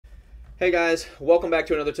Hey guys, welcome back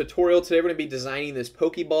to another tutorial. Today we're going to be designing this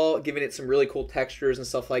Pokeball, giving it some really cool textures and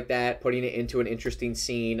stuff like that, putting it into an interesting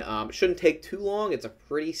scene. It shouldn't take too long. It's a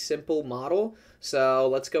pretty simple model, so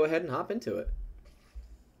let's go ahead and hop into it.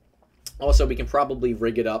 Also, we can probably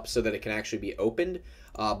rig it up so that it can actually be opened,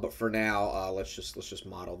 but for now, let's just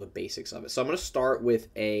model the basics of it. So I'm going to start with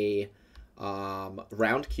a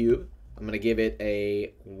round cube. I'm going to give it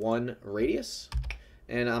a 1 radius.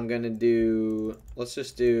 And I'm gonna do, let's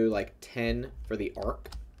just do like 10 for the arc.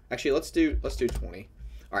 Actually, let's do 20.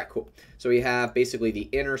 All right, cool. So we have basically the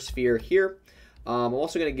inner sphere here. I'm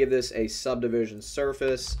also gonna give this a subdivision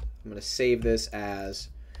surface. I'm gonna save this as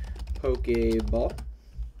Pokeball.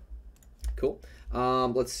 Cool.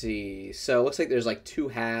 Let's see. So it looks like there's like 2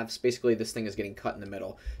 halves. Basically, this thing is getting cut in the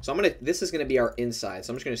middle. So this is gonna be our inside.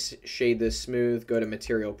 So I'm just gonna shade this smooth, go to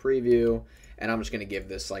material preview, and I'm just gonna give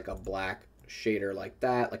this like a black shader like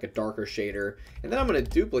that, like a darker shader, and then I'm going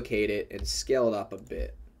to duplicate it and scale it up a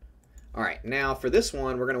bit. Alright, now for this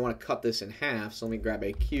one we're going to want to cut this in half, so let me grab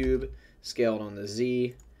a cube, scale it on the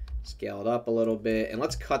Z, scale it up a little bit, and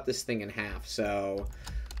let's cut this thing in half. So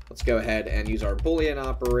let's go ahead and use our Boolean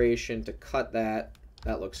operation to cut that.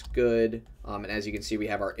 That looks good, and as you can see we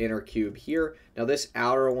have our inner cube here. Now this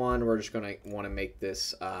outer one, we're just going to want to make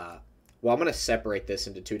this, well, I'm going to separate this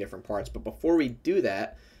into 2 different parts, but before we do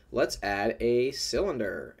that, let's add a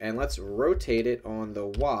cylinder, and let's rotate it on the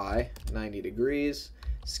Y 90 degrees,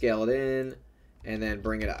 scale it in, and then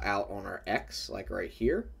bring it out on our X, like right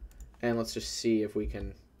here. And let's just see if we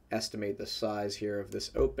can estimate the size here of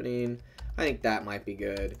this opening. I think that might be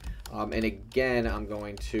good. And again, I'm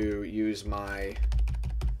going to use my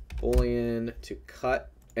Boolean to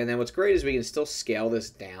cut. And then what's great is we can still scale this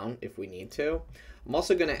down if we need to. I'm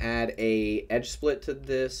also going to add a edge split to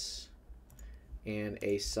this and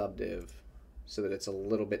a subdiv so that it's a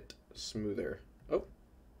little bit smoother. Oh,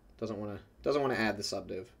 doesn't want to add the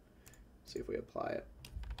subdiv. See if we apply it.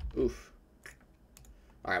 Oof.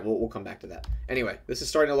 All right, we'll come back to that. Anyway, this is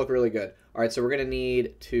starting to look really good. All right, so we're gonna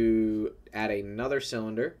need to add another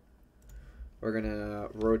cylinder. We're gonna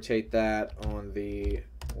rotate that on the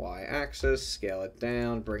Y-axis, scale it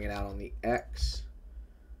down, bring it out on the X,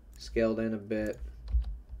 scaled in a bit.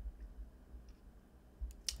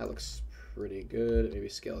 That looks pretty good. Maybe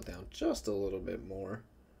scale it down just a little bit more.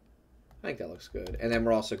 I think that looks good. And then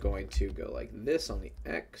we're also going to go like this on the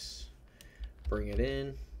X, bring it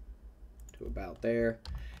in to about there,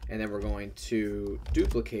 and then we're going to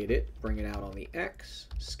duplicate it, bring it out on the X,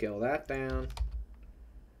 scale that down,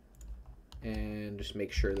 and just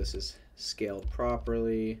make sure this is scaled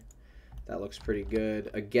properly. That looks pretty good.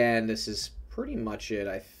 Again, this is pretty much it,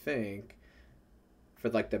 I think, for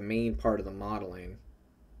like the main part of the modeling.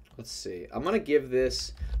 Let's see. I'm going to give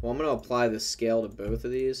this, well, I'm going to apply the scale to both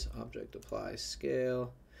of these. Object apply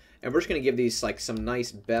scale. And we're just going to give these like some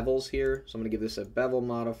nice bevels here. So I'm going to give this a bevel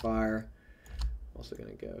modifier. I'm also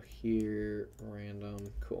going to go here,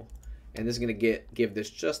 random, cool. And this is going to give this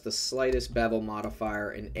just the slightest bevel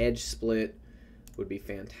modifier. An edge split would be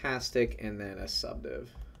fantastic. And then a subdiv.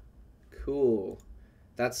 Cool.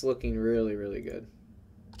 That's looking really, really good.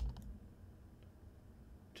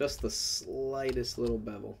 Just the slightest little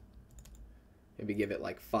bevel. Maybe give it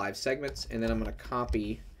like 5 segments, and then I'm going to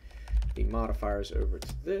copy the modifiers over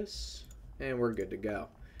to this, and we're good to go.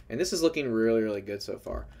 And this is looking really, really good so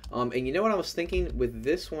far. And you know what I was thinking with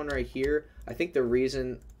this one right here? I think the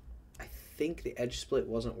reason, I think the edge split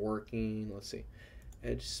wasn't working. Let's see.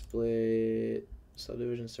 Edge split,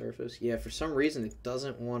 subdivision surface. Yeah, for some reason it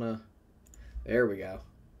doesn't want to. There we go.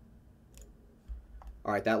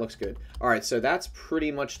 All right, that looks good. All right, so that's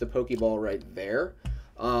pretty much the Pokeball right there.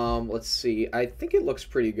 Let's see. I think it looks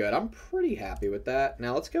pretty good. I'm pretty happy with that.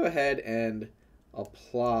 Now let's go ahead and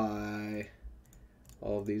apply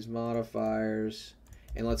all of these modifiers.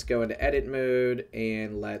 And let's go into edit mode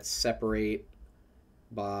and let's separate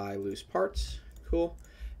by loose parts. Cool.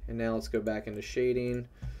 And now let's go back into shading.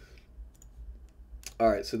 All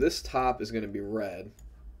right, so this top is going to be red.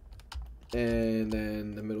 And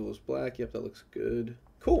then the middle is black. Yep, that looks good.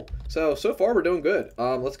 Cool. So far we're doing good.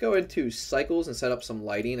 Let's go into cycles and set up some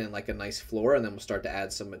lighting and like a nice floor, and then we'll start to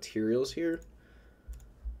add some materials here.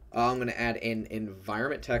 I'm going to add an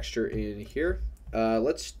environment texture in here.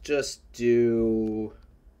 Let's do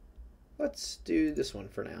this one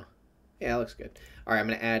for now. Yeah, that looks good. All right, I'm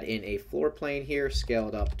going to add in a floor plane here, scale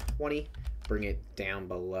it up 20, bring it down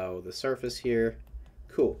below the surface here.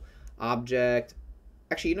 Cool. Object.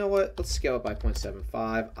 Actually, you know what? Let's scale it by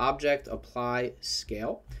 0.75. Object, apply,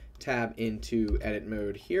 scale. Tab into edit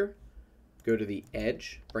mode here. Go to the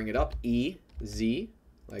edge. Bring it up. E, Z,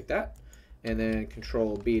 like that. And then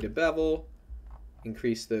Control B to bevel.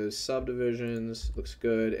 increase those subdivisions. Looks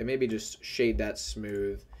good. And maybe just shade that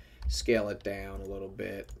smooth. Scale it down a little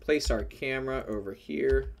bit. Place our camera over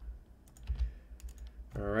here.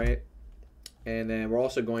 All right. And then we're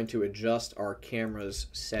also going to adjust our camera's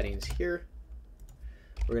settings here.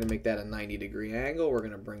 We're going to make that a 90-degree angle. We're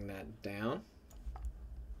going to bring that down.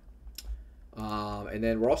 And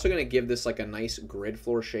then we're also going to give this like a nice grid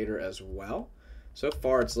floor shader as well. So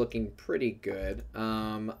far, it's looking pretty good.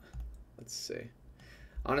 Let's see.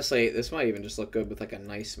 Honestly, this might even just look good with like a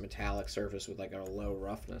nice metallic surface with like a low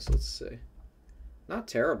roughness. Let's see. Not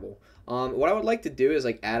terrible. What I would like to do is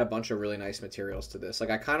like add a bunch of really nice materials to this.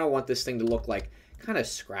 Like I kind of want this thing to look like kind of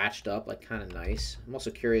scratched up, like kind of nice. I'm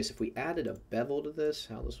also curious if we added a bevel to this,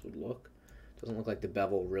 how this would look. Doesn't look like the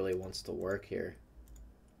bevel really wants to work here.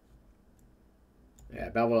 Yeah,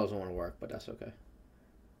 bevel doesn't want to work, but that's okay.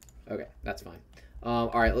 Okay, that's fine. All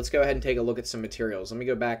right, let's go ahead and take a look at some materials. Let me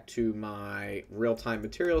go back to my real-time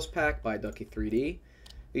materials pack by Ducky 3D.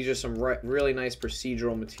 These are some really nice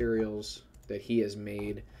procedural materials that he has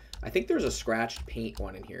made. I think there's a scratched paint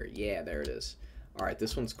one in here. Yeah, there it is. All right,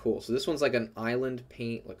 this one's cool. So this one's like an island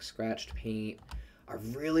paint, like scratched paint. I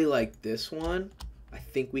really like this one. I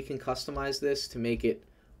think we can customize this to make it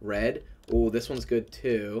red. Oh, this one's good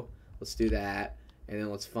too. Let's do that. And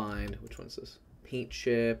then let's find, which one's this? Paint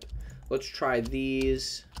chip. Let's try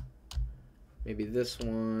these. Maybe this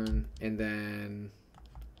one. And then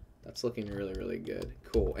that's looking really, really good.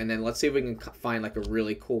 Cool. And then let's see if we can find like a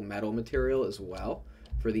really cool metal material as well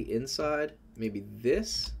for the inside. Maybe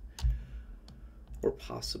this. Or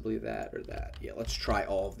possibly that or that. Yeah, let's try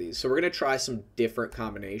all of these. So we're going to try some different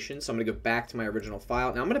combinations. So I'm going to go back to my original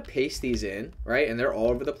file. Now I'm going to paste these in, right? And they're all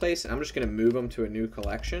over the place. And I'm just going to move them to a new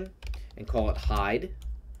collection and call it hide.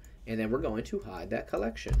 And then we're going to hide that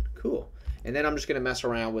collection. Cool. And then I'm just going to mess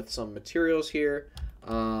around with some materials here.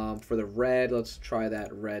 For the red, let's try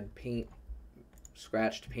that red paint,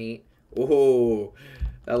 scratched paint. Oh,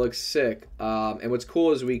 that looks sick. And what's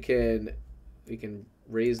cool is we can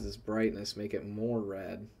raise this brightness, make it more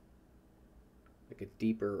red, like a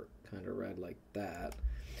deeper kind of red like that.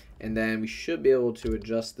 And then we should be able to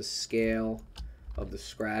adjust the scale of the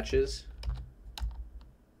scratches.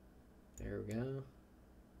 There we go.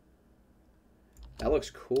 That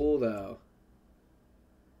looks cool though.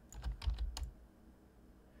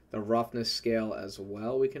 The roughness scale as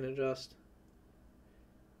well we can adjust.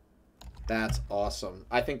 That's awesome.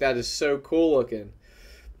 I think that is so cool looking.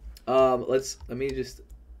 Let me just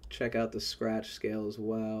check out the scratch scale as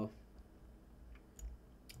well.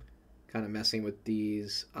 Kind of messing with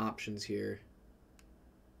these options here.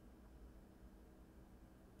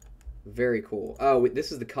 Very cool. Oh,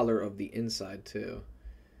 this is the color of the inside too.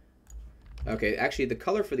 Okay, actually the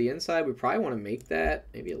color for the inside, we probably want to make that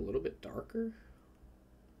maybe a little bit darker.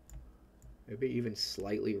 Maybe even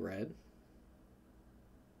slightly red.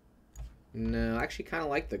 No, I actually kind of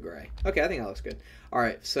like the gray. Okay, I think that looks good. All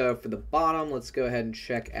right, so for the bottom, let's go ahead and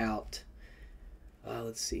check out.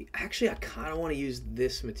 Let's see. Actually, I kind of want to use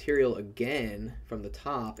this material again from the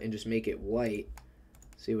top and just make it white.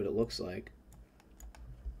 See what it looks like.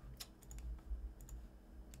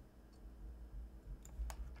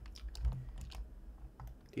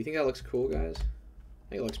 Do you think that looks cool, guys? I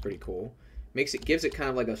think it looks pretty cool. Gives it kind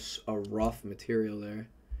of like a rough material there.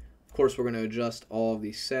 Of course, we're going to adjust all of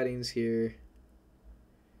these settings here.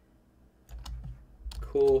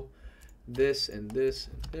 Cool. This and this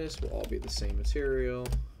and this will all be the same material.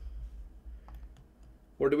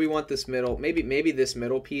 Or do we want this middle? Maybe this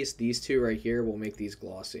middle piece, these two right here, will make these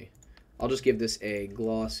glossy. I'll just give this a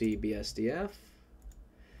glossy BSDF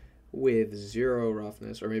with 0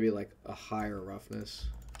 roughness, or maybe like a higher roughness.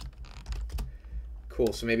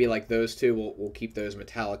 Cool, so maybe like those two, we'll keep those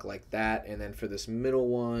metallic like that. And then for this middle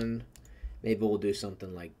one, maybe we'll do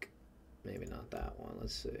something like, maybe not that one.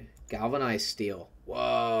 Let's see. Galvanized steel.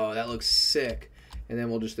 Whoa, that looks sick. And then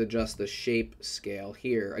we'll just adjust the shape scale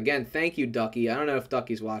here. Again, thank you, Ducky. I don't know if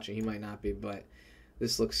Ducky's watching. He might not be, but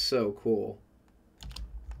this looks so cool.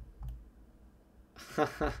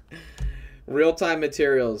 Real-time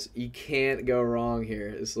materials. You can't go wrong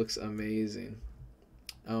here. This looks amazing.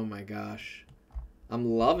 Oh my gosh. I'm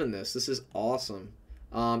loving this. This is awesome.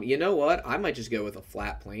 You know what? I might just go with a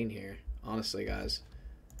flat plane here. Honestly, guys.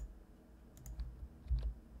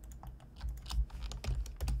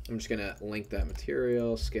 I'm just going to link that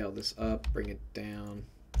material, scale this up, bring it down.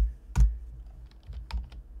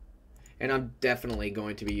 And I'm definitely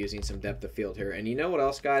going to be using some depth of field here. And you know what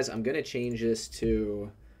else, guys? I'm going to change this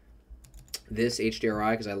to this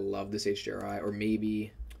HDRI because I love this HDRI. Or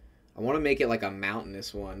maybe I want to make it like a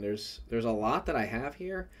mountainous one. There's a lot that I have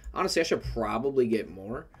here. Honestly, I should probably get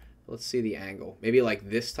more. Let's see the angle. Maybe like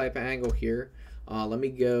this type of angle here. Let me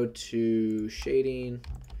go to shading.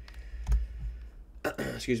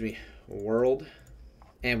 Excuse me, world.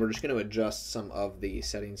 And we're just going to adjust some of the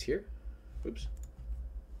settings here. Oops.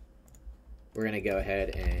 We're going to go ahead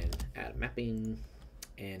and add mapping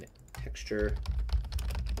and texture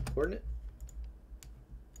coordinate.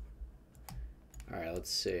 All right,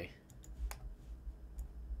 let's see.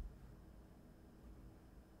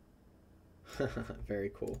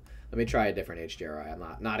 Very cool. Let me try a different HDRI. I'm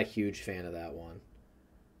not a huge fan of that one.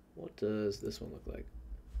 What does this one look like?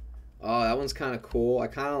 Oh, that one's kind of cool. I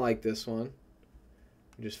kind of like this one.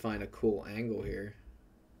 Just find a cool angle here.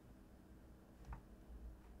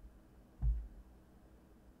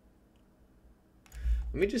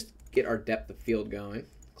 Let me just get our depth of field going.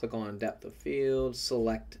 Click on depth of field,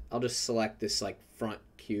 select, I'll just select this like front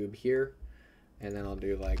cube here, and then I'll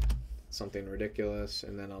do like something ridiculous,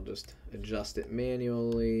 and then I'll just adjust it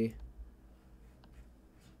manually.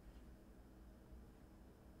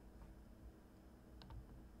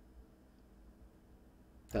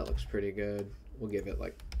 That looks pretty good. We'll give it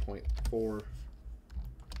like 0.4.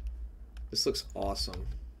 This looks awesome.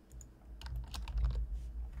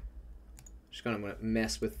 Just gonna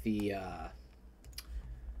mess with the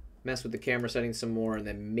camera settings some more, and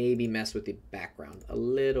then maybe mess with the background a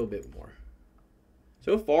little bit more.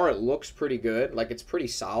 So far, it looks pretty good. Like, it's pretty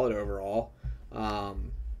solid overall.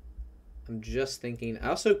 I'm just thinking. I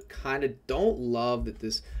also kind of don't love that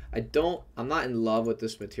this. I'm not in love with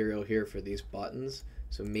this material here for these buttons.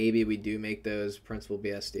 So maybe we do make those Principal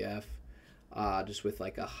BSDF, just with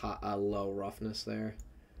like a low roughness there,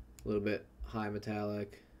 a little bit high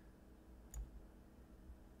metallic.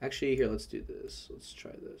 Actually, here, let's do this. Let's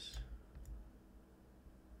try this.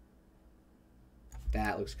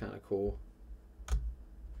 That looks kind of cool.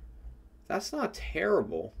 That's not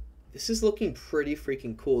terrible. This is looking pretty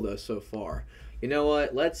freaking cool though so far. You know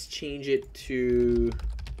what? Let's change it to,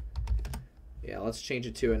 yeah, let's change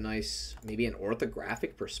it to a nice, maybe an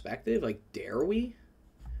orthographic perspective. Like, dare we?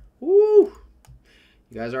 Woo!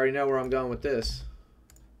 You guys already know where I'm going with this.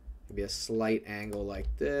 Maybe a slight angle like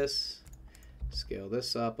this. Scale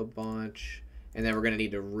this up a bunch. And then we're going to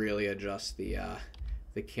need to really adjust the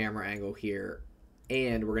camera angle here.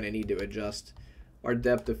 And we're going to need to adjust our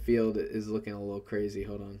depth of field. Is looking a little crazy.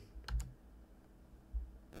 Hold on.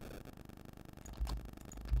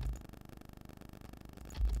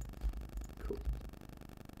 Cool.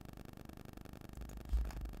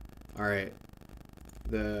 All right.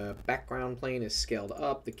 The background plane is scaled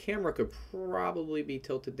up. The camera could probably be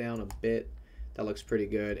tilted down a bit. That looks pretty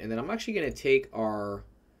good. And then I'm actually going to take our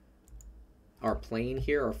plane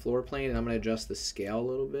here, our floor plane, and I'm going to adjust the scale a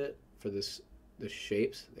little bit for the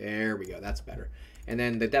shapes. There we go. That's better. And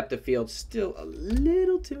then the depth of field still a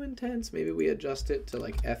little too intense. Maybe we adjust it to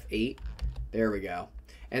like F8. There we go.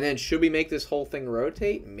 And then should we make this whole thing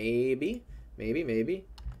rotate? Maybe. Maybe.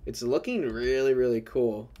 It's looking really, really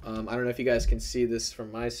cool. I don't know if you guys can see this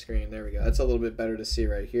from my screen. There we go. That's a little bit better to see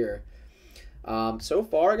right here. So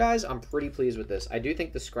far, guys, I'm pretty pleased with this. I do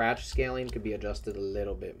think the scratch scaling could be adjusted a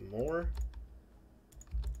little bit more.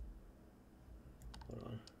 Hold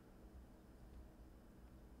on.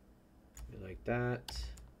 Like that.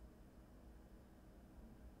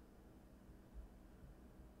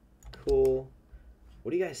 Cool.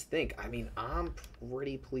 What do you guys think? I mean, I'm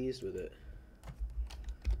pretty pleased with it.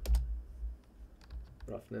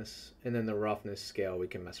 Roughness. And then the roughness scale, we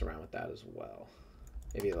can mess around with that as well.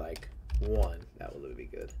 Maybe like 1. That would be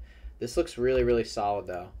good. This looks really, really solid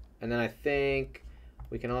though. And then I think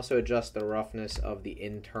we can also adjust the roughness of the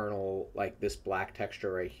internal, like this black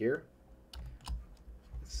texture right here.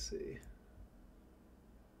 Let's see.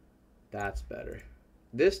 That's better.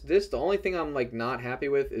 The only thing I'm like not happy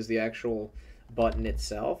with is the actual button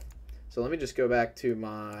itself. So let me just go back to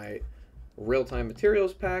my real-time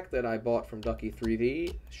materials pack that I bought from Ducky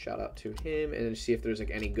 3D. Shout out to him, and then see if there's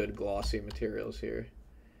like any good glossy materials here.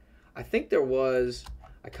 I think there was.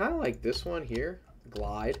 I kind of like this one here,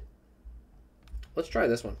 Glide. Let's try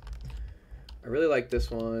this one. I really like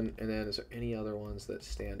this one. And then is there any other ones that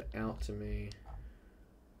stand out to me?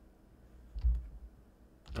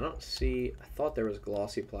 I don't see. I thought there was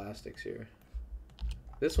glossy plastics here.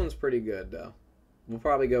 This one's pretty good though. We'll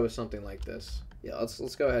probably go with something like this. Yeah,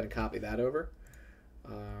 let's go ahead and copy that over.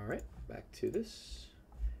 All right, back to this.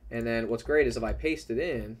 And then what's great is if I paste it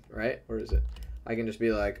in, right? Where is it? I can just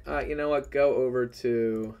be like, you know what? Go over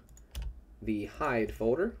to the hide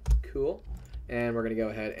folder. Cool. And we're gonna go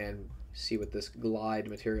ahead and see what this glide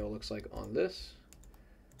material looks like on this.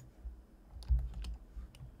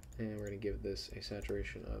 And we're going to give this a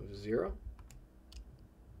saturation of 0.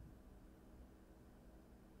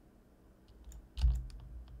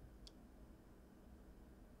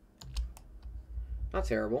 Not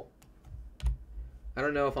terrible. I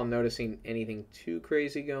don't know if I'm noticing anything too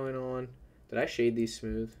crazy going on. Did I shade these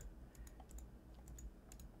smooth?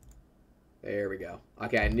 There we go.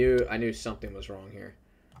 Okay, I knew something was wrong here.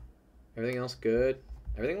 Everything else good.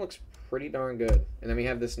 Everything looks pretty darn good. And then we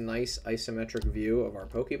have this nice isometric view of our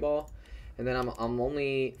Pokeball. And then I'm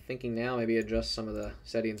only thinking now maybe adjust some of the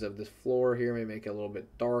settings of this floor here. Maybe make it a little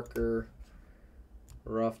bit darker.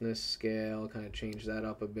 Roughness scale, kind of change that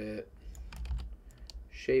up a bit.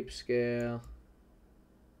 Shape scale.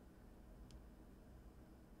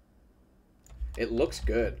 It looks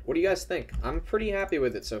good. What do you guys think? I'm pretty happy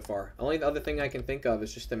with it so far. Only other thing I can think of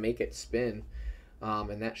is just to make it spin.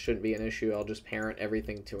 And that shouldn't be an issue. I'll just parent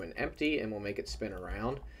everything to an empty and we'll make it spin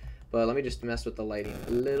around. But let me just mess with the lighting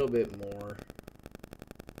a little bit more.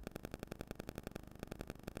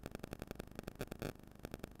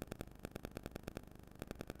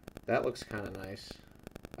 That looks kind of nice.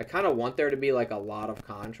 I kind of want there to be like a lot of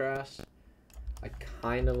contrast. I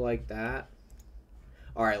kind of like that.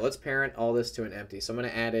 All right, let's parent all this to an empty. So I'm going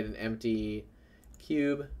to add in an empty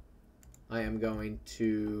cube. I am going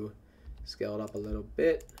to scale it up a little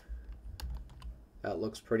bit. That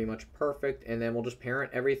looks pretty much perfect. And then we'll just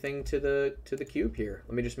parent everything to the cube here.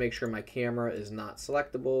 Let me just make sure my camera is not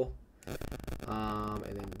selectable. And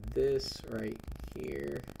then this right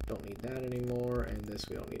here, don't need that anymore. And this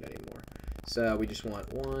we don't need anymore. So we just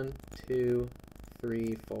want 1, 2,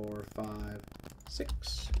 3, 4, 5,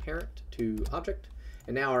 6. Parent to object.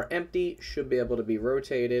 And now our empty should be able to be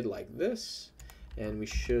rotated like this. And we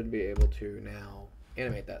should be able to now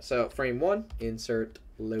animate that. So frame 1, insert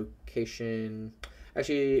location.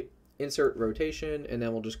 Actually, insert rotation. And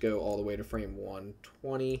then we'll just go all the way to frame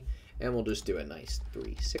 120. And we'll just do a nice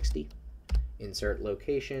 360. Insert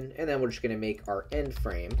location. And then we're just going to make our end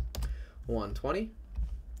frame 120.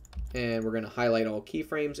 And we're going to highlight all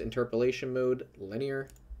keyframes, interpolation mode, linear.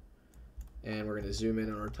 And we're going to zoom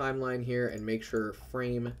in on our timeline here and make sure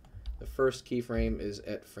the first keyframe is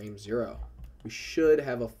at frame 0. We should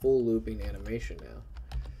have a full looping animation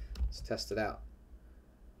now. Let's test it out.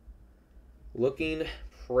 Looking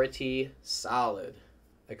pretty solid,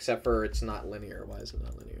 except for it's not linear. Why is it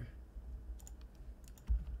not linear?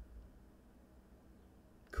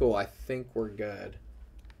 Cool, I think we're good.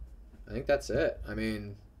 I think that's it. I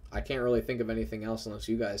mean, I can't really think of anything else unless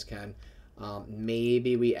you guys can.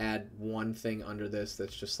 Maybe we add one thing under this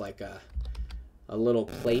that's just like a little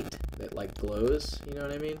plate that like glows, you know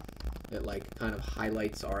what I mean? It like kind of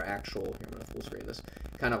highlights our actual, here I'm gonna full screen this,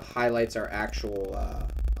 kind of highlights our actual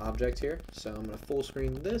object here. So I'm gonna full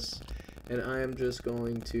screen this and I am just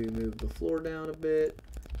going to move the floor down a bit,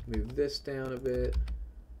 move this down a bit.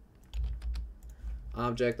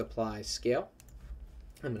 Object apply scale.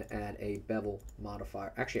 I'm going to add a bevel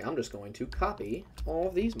modifier. Actually, I'm just going to copy all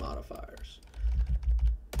of these modifiers.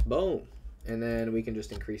 Boom. And then we can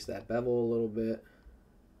just increase that bevel a little bit.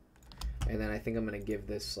 And then I think I'm going to give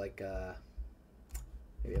this like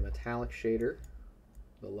maybe a metallic shader,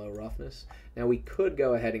 the low roughness. Now we could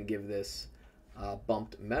go ahead and give this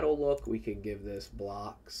bumped metal look. We could give this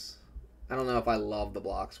blocks. I don't know if I love the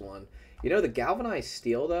blocks one. You know, the galvanized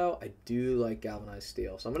steel, though, I do like galvanized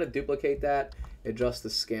steel. So I'm going to duplicate that, adjust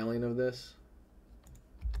the scaling of this.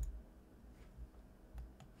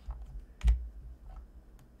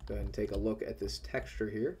 Go ahead and take a look at this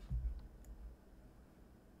texture here.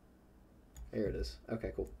 There it is.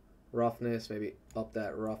 Okay, cool. Roughness, maybe up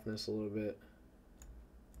that roughness a little bit.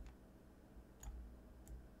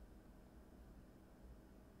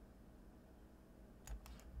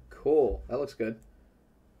 Cool. That looks good.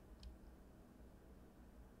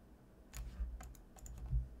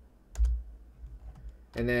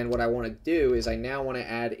 And then what I want to do is I now want to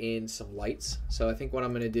add in some lights. So I think what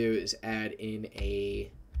I'm going to do is add in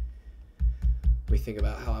a, let me think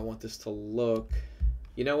about how I want this to look.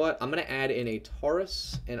 You know what? I'm going to add in a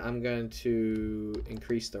torus and I'm going to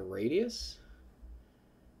increase the radius.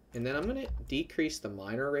 And then I'm going to decrease the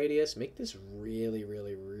minor radius, make this really,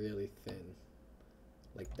 really, really thin.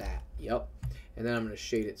 Like that. Yep. And then I'm going to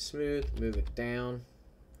shade it smooth, move it down,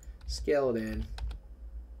 scale it in.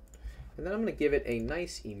 And then I'm going to give it a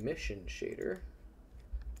nice emission shader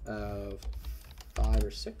of 5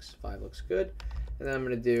 or 6. 5 looks good. And then I'm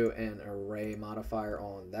going to do an array modifier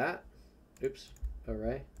on that. Oops,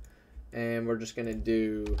 array. And we're just going to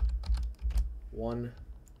do 1,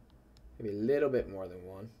 maybe a little bit more than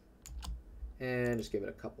 1. And just give it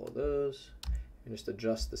a couple of those. And just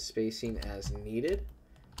adjust the spacing as needed.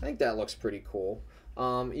 I think that looks pretty cool.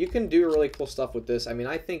 You can do really cool stuff with this. I mean,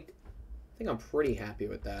 I think I'm pretty happy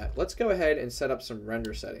with that. Let's go ahead and set up some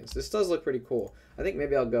render settings. This does look pretty cool. I think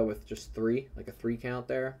maybe I'll go with just 3, like a 3 count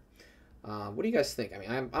there. What do you guys think? I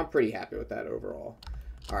mean, I'm pretty happy with that overall.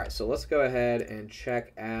 All right, so let's go ahead and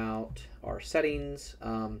check out our settings.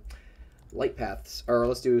 Light paths, or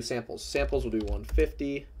let's do samples. Samples we'll do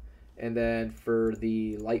 150, and then for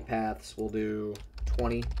the light paths we'll do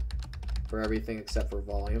 20 for everything except for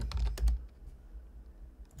volume.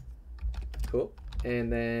 Cool. And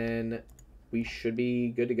then we should be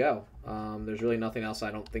good to go. There's really nothing else.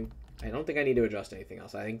 I don't think I need to adjust anything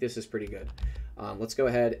else. I think this is pretty good. Let's go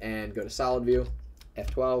ahead and go to solid view,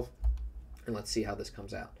 F12, and let's see how this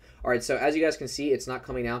comes out. All right, so as you guys can see, it's not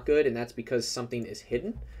coming out good, and that's because something is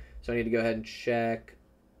hidden. So I need to go ahead and check.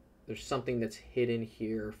 There's something that's hidden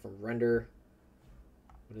here from render.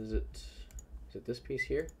 What is it? Is it this piece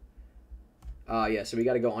here? Yeah, so we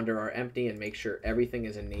got to go under our empty and make sure everything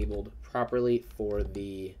is enabled properly for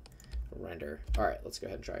the render. All right, let's go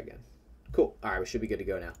ahead and try again. Cool. All right, we should be good to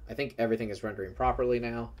go now. I think everything is rendering properly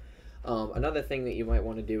now. Another thing that you might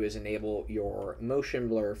want to do is enable your motion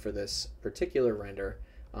blur for this particular render.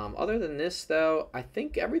 Other than this, though, I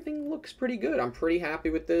think everything looks pretty good. I'm pretty happy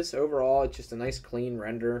with this. Overall, it's just a nice clean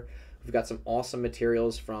render. We've got some awesome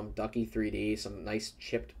materials from Ducky 3D, some nice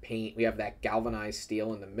chipped paint. We have that galvanized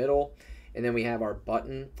steel in the middle, and then we have our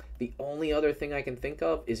button. The only other thing I can think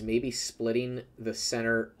of is maybe splitting the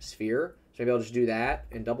center sphere. So maybe I'll just do that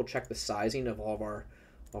and double check the sizing of all of our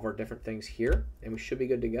different things here, and we should be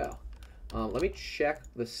good to go. Let me check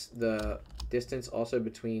the distance also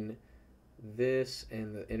between this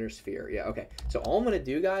and the inner sphere. Yeah, okay. So all I'm going to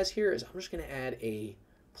do, guys, here is I'm just going to add a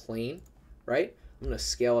plane, right? I'm going to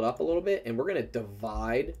scale it up a little bit, and we're going to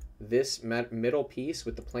divide this middle piece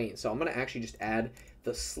with the plane. So I'm going to actually just add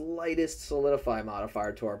the slightest solidify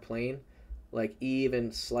modifier to our plane, like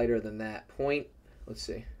even slighter than that. Let's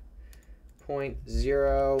see,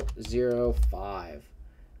 0.005.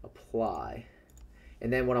 Apply.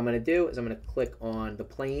 And then what I'm going to do is I'm going to click on the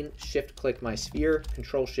plane, shift click my sphere,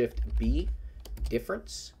 control shift B,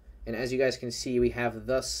 difference. And as you guys can see, we have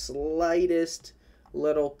the slightest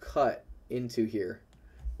little cut into here.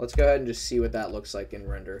 Let's go ahead and just see what that looks like in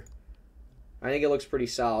render. I think it looks pretty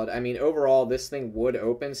solid. I mean, overall, this thing would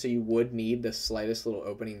open, so you would need the slightest little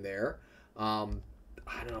opening there. I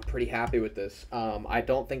don't know, I'm pretty happy with this. I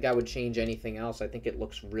don't think I would change anything else. I think it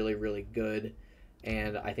looks really, really good.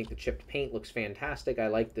 And I think the chipped paint looks fantastic. I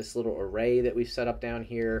like this little array that we set up down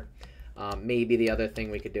here. Maybe the other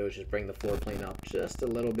thing we could do is just bring the floor plane up just a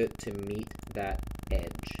little bit to meet that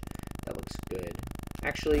edge. That looks good.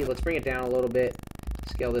 Actually, let's bring it down a little bit.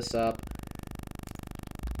 Scale this up.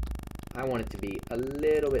 I want it to be a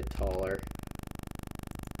little bit taller.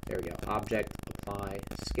 There we go. Object, apply,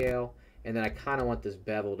 scale. And then I kind of want this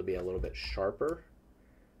bevel to be a little bit sharper.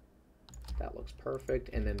 That looks perfect.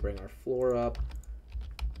 And then bring our floor up.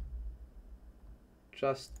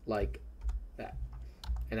 Just like that.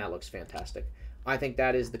 And that looks fantastic. I think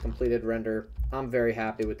that is the completed render. I'm very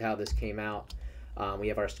happy with how this came out. We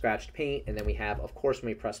have our scratched paint, and then we have, of course, when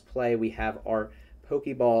we press play, we have our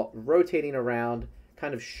Pokeball rotating around,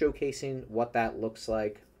 kind of showcasing what that looks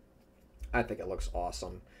like. I think it looks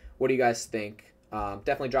awesome. What do you guys think?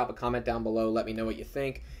 Definitely drop a comment down below. Let me know what you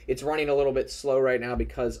think. It's running a little bit slow right now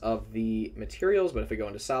because of the materials, but if we go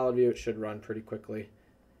into solid view, it should run pretty quickly.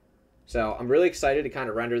 So I'm really excited to kind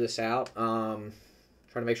of render this out. Trying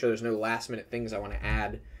to make sure there's no last minute things I want to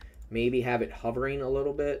add. Maybe have it hovering a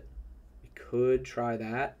little bit. We could try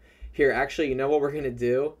that. Here, actually, you know what we're going to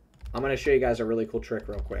do? I'm going to show you guys a really cool trick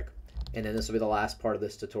real quick. And then this will be the last part of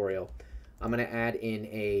this tutorial. I'm going to add in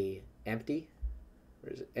a empty.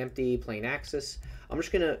 Where is it? Empty plane axis. I'm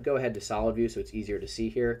just going to go ahead to solid view so it's easier to see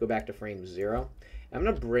here. Go back to frame 0. I'm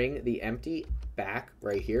going to bring the empty back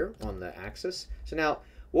right here on the axis. So now,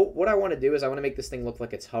 what I want to do is I want to make this thing look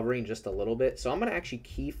like it's hovering just a little bit. So I'm going to actually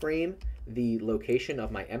keyframe the location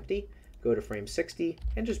of my empty. Go to frame 60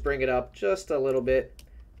 and just bring it up just a little bit.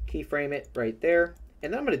 Keyframe it right there.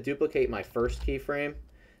 And then I'm going to duplicate my first keyframe.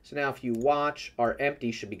 So now if you watch, our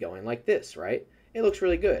empty should be going like this, right? It looks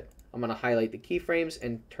really good. I'm going to highlight the keyframes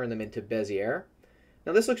and turn them into Bezier.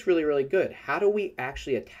 Now this looks really, really good. How do we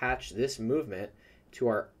actually attach this movement to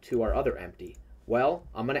our other empty? Well,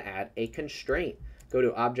 I'm going to add a constraint. Go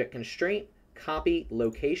to Object Constraint, copy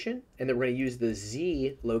location, and then we're going to use the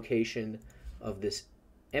Z location of this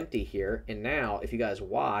empty here. And now, if you guys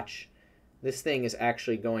watch, this thing is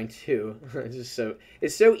actually going to,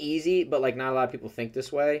 it's so easy, but like not a lot of people think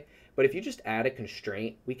this way. But if you just add a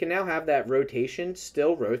constraint, we can now have that rotation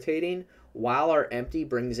still rotating while our empty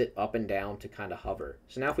brings it up and down to kind of hover.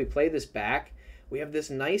 So now if we play this back, we have this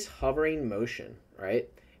nice hovering motion, right?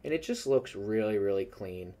 And it just looks really, really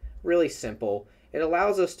clean, really simple. It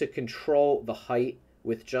allows us to control the height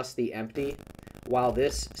with just the empty. while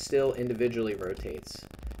this still individually rotates.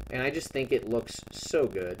 And I just think it looks so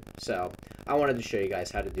good. So I wanted to show you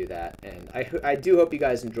guys how to do that. And I do hope you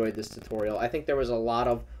guys enjoyed this tutorial. I think there was a lot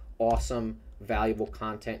of awesome, valuable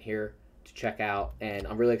content here to check out. And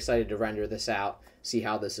I'm really excited to render this out, see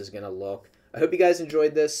how this is going to look. I hope you guys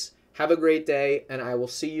enjoyed this. Have a great day, and I will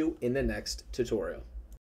see you in the next tutorial.